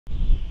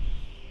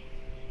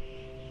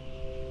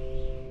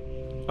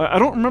I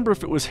don't remember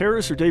if it was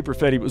Harris or Dave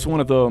Perfetti, it was one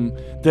of them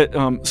that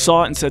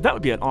saw it and said that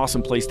would be an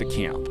awesome place to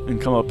camp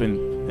and come up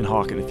and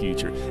hawk in the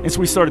future. And so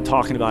we started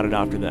talking about it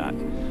after that.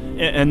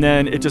 And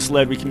then it just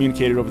led, we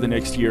communicated over the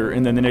next year,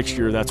 and then the next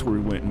year that's where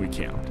we went and we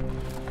camped.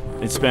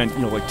 It spent,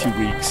 like 2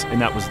 weeks, and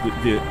that was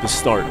the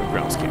start of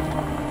grouse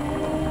camp.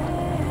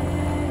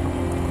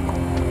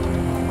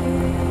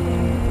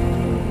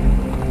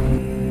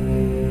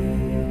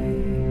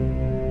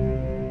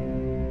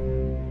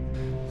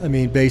 I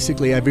mean,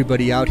 basically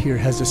everybody out here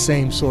has the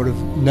same sort of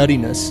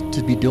nuttiness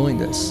to be doing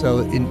this. So,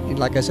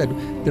 like I said,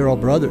 they're all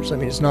brothers. I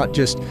mean, it's not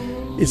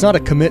a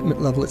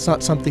commitment level. It's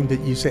not something that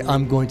you say,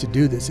 I'm going to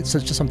do this. It's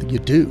just something you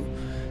do.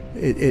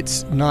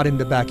 It's not in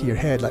the back of your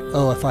head like,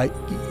 oh,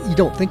 you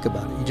don't think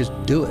about it. You just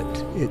do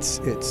it. It's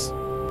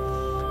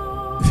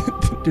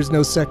there's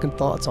no second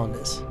thoughts on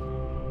this.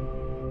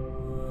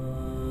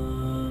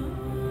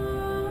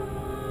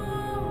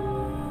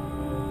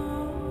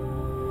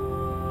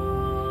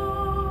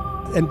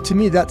 And to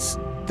me, that's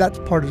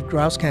part of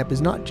grouse camp,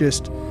 is not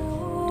just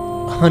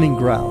hunting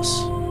grouse.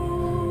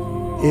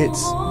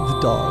 It's the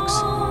dogs.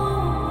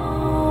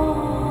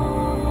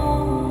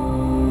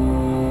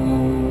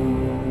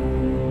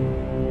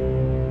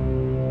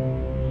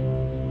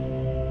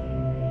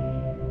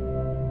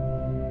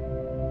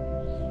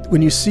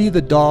 When you see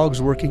the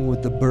dogs working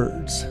with the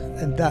birds,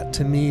 and that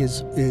to me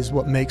is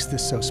what makes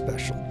this so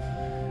special.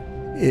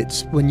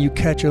 It's when you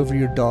catch over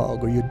your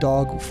dog, or your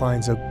dog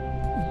finds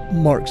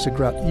marks a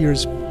grouse, you're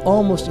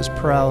almost as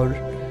proud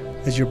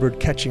as your bird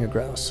catching a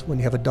grouse when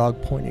you have a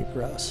dog pointing a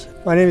grouse.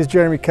 My name is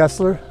Jeremy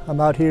Kessler.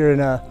 I'm out here in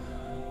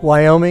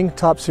Wyoming,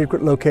 top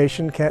secret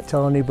location, can't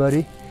tell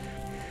anybody.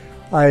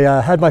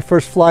 I had my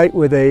first flight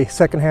with a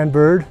secondhand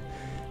bird,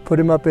 put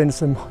him up in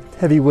some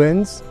heavy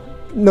winds.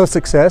 No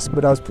success,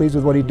 but I was pleased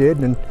with what he did,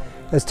 and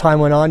as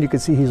time went on, you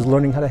could see he's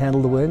learning how to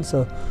handle the wind.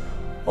 So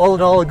all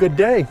in all, a good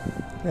day.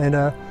 And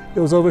it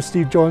was over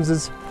Steve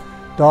Jones's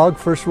dog,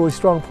 first really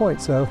strong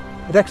point, so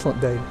an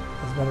excellent day,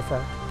 as a matter of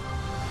fact.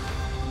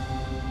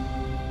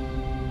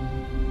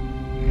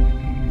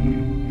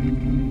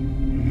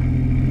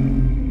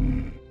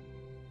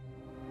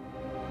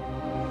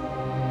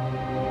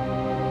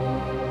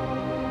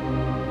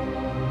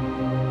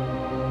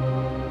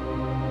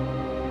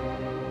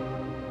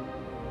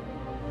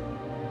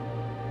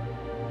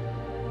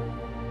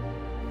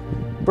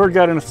 Bird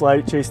got in a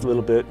flight, chased a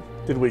little bit,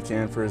 did what he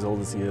can for as old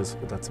as he is,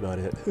 but that's about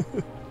it.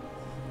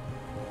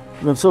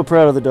 I'm so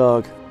proud of the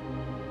dog.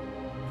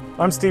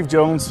 I'm Steve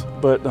Jones,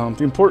 but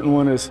the important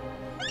one is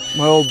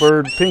my old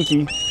bird,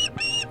 Pinky.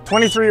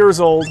 23 years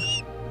old,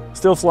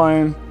 still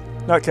flying,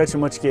 not catching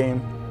much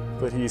game,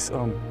 but he's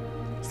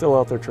still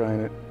out there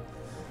trying it.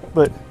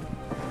 But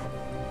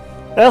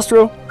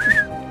Astro,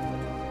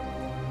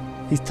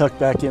 he's tucked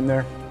back in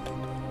there.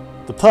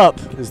 The pup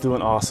is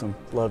doing awesome,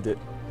 loved it.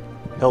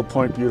 Held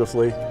point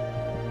beautifully.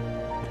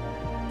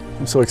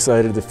 I'm so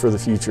excited for the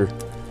future.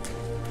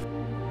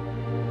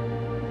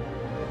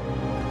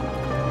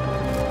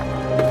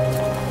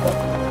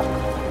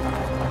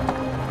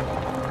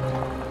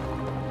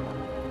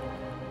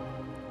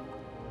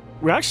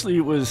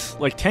 It was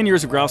like 10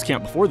 years of grouse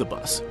camp before the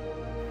bus.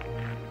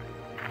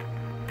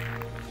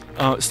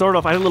 Started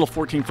off, I had a little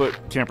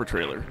 14-foot camper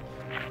trailer.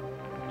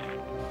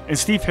 And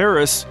Steve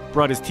Harris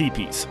brought his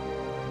teepees.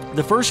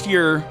 The first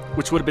year,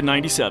 which would have been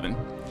 97,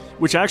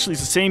 which actually is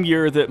the same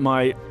year that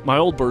my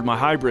old bird, my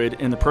hybrid,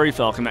 and the prairie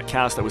falcon, that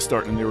cast I was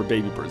starting, they were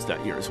baby birds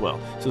that year as well.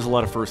 So there's a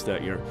lot of firsts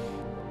that year.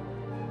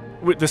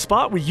 The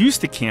spot we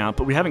used to camp,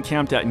 but we haven't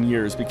camped at in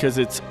years because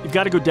you've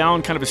got to go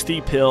down kind of a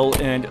steep hill,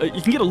 and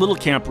you can get a little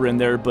camper in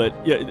there, but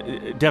yeah,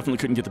 definitely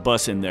couldn't get the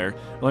bus in there.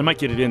 Well, I might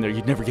get it in there,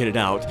 you'd never get it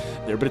out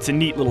there, but it's a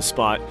neat little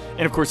spot.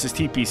 And of course, this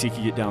teepee, so you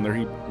could get down there,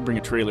 he'd bring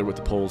a trailer with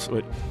the poles.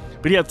 But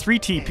he had 3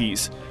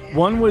 teepees.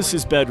 One was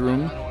his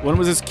bedroom, one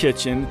was his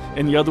kitchen,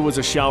 and the other was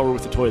a shower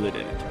with a toilet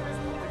in it.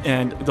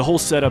 And the whole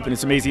setup, and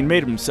it's amazing, he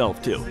made it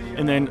himself too.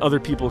 And then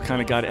other people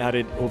kind of got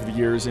added over the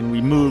years, and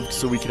we moved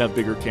so we could have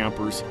bigger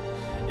campers.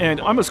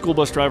 And I'm a school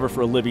bus driver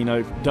for a living.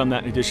 I've done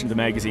that in addition to the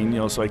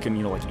magazine, so I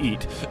can, like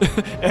eat.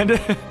 And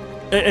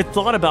I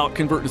thought about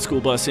converting a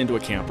school bus into a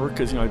camper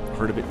because, I've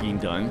heard of it being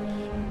done.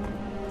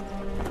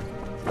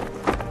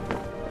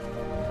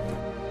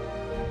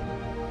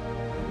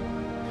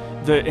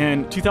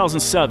 In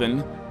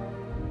 2007,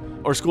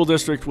 our school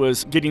district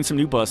was getting some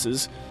new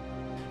buses.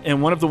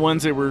 And one of the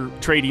ones they were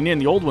trading in,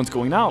 the old one's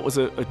going out, was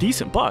a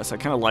decent bus. I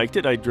kind of liked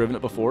it. I'd driven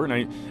it before,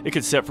 and it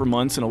could set for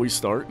months and always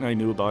start, and I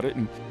knew about it.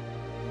 And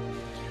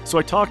so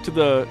I talked to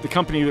the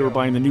company they were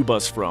buying the new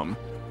bus from,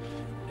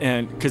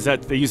 and because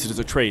they used it as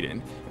a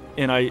trade-in,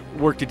 and I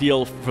worked a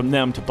deal from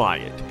them to buy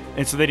it,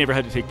 and so they never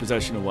had to take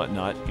possession and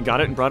whatnot, and got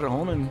it and brought it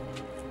home and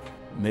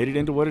made it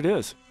into what it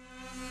is.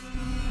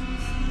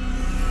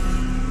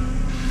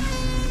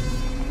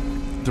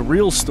 The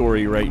real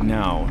story right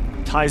now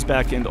ties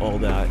back into all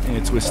that, and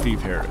it's with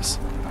Steve Harris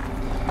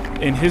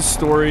and his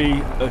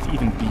story of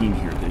even being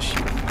here this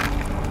year.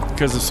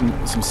 Because of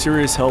some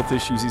serious health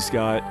issues he's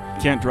got,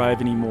 can't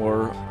drive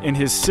anymore, and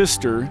his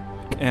sister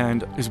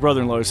And his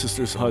brother-in-law, his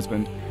sister's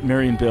husband,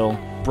 Mary and Bill,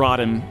 brought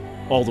him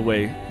all the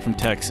way from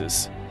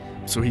Texas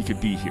so he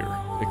could be here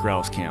at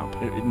grouse camp.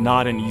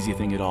 Not an easy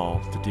thing at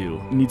all to do.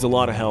 He needs a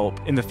lot of help.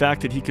 And the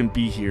fact that he can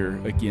be here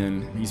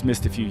again, he's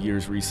missed a few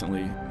years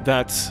recently,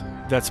 that's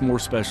more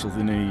special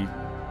than any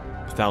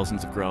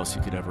thousands of grouse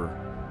you could ever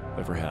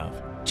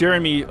have.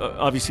 Jeremy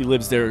obviously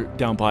lives there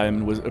down by him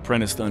and was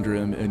apprenticed under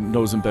him and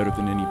knows him better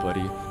than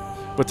anybody.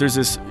 But there's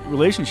this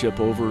relationship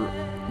over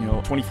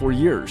 24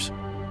 years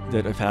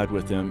that I've had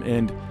with him,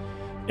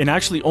 and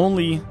actually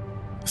only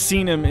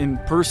seen him in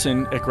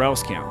person at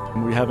grouse camp.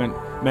 And we haven't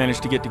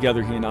managed to get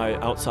together, he and I,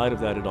 outside of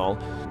that at all.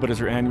 But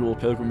as our annual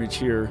pilgrimage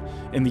here,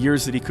 in the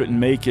years that he couldn't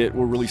make it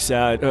were really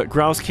sad.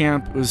 Grouse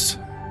camp was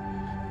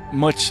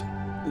much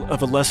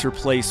of a lesser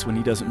place when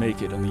he doesn't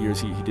make it, on the years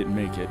he didn't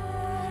make it.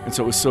 And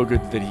so it was so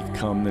good that he could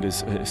come, that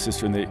his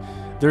sister, and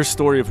their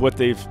story of what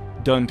they've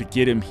done to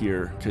get him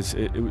here, because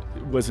it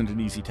wasn't an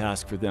easy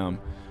task for them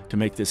to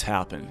make this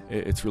happen.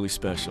 It's really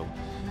special.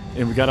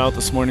 And we got out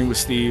this morning with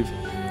Steve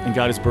and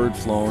got his bird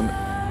flown.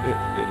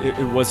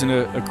 It wasn't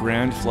a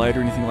grand flight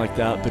or anything like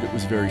that, but it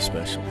was very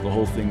special. The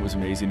whole thing was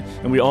amazing.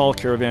 And we all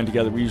caravan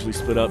together. We usually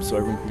split up so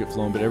everyone could get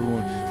flown, but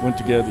everyone went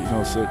together,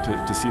 so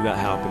to see that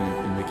happen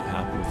and make it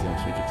happen with him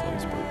so he could fly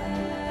his bird.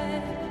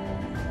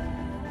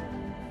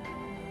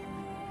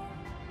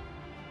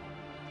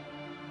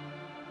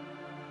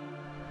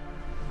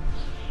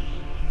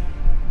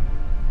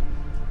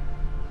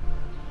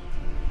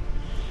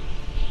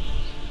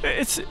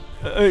 It's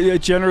a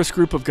generous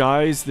group of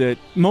guys that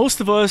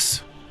most of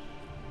us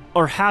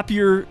are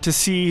happier to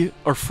see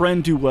our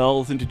friend do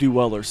well than to do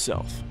well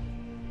ourselves.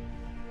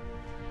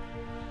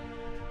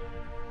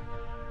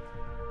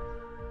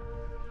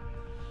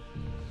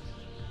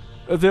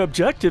 The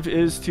objective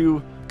is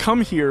to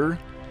come here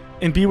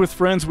and be with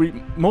friends,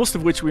 most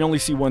of which we only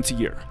see once a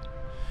year,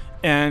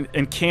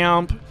 and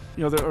camp.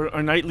 There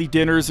are nightly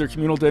dinners, there are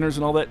communal dinners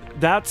and all that.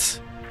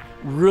 That's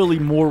really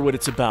more what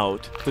it's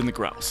about than the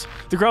grouse.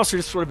 The grouse are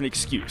just sort of an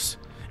excuse,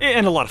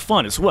 and a lot of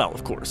fun as well,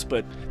 of course,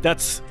 but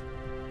that's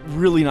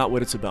really not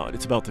what it's about.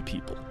 It's about the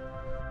people.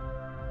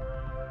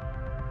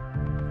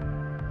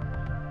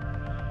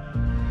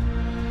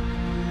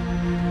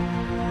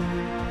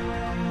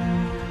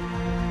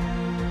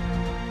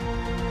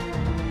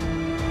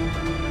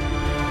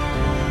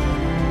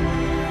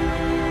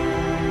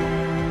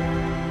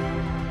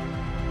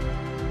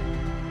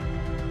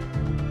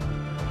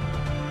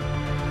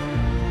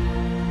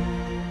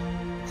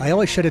 I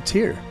always shed a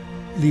tear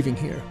leaving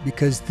here,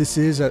 because this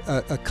is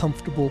a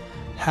comfortable,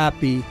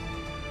 happy,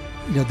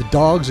 the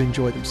dogs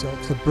enjoy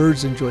themselves, the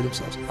birds enjoy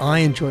themselves, I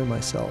enjoy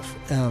myself.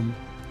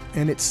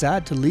 And it's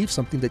sad to leave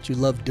something that you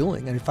love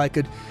doing. And if I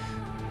could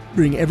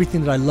bring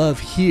everything that I love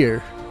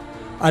here,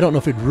 I don't know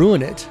if it'd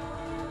ruin it,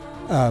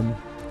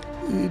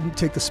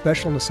 take the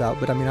specialness out,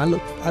 but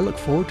I look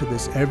forward to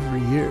this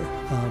every year.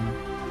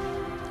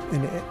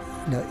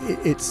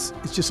 It's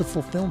just a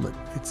fulfillment.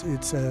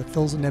 It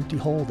fills an empty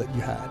hole that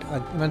you had.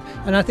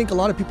 And I think a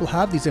lot of people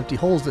have these empty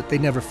holes that they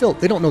never filled.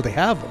 They don't know they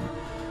have them.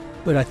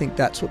 But I think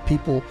that's what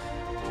people,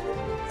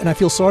 and I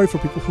feel sorry for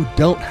people who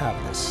don't have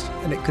this.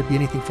 And it could be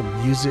anything from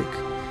music,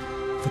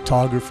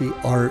 photography,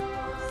 art,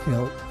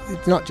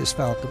 it's not just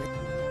falconry.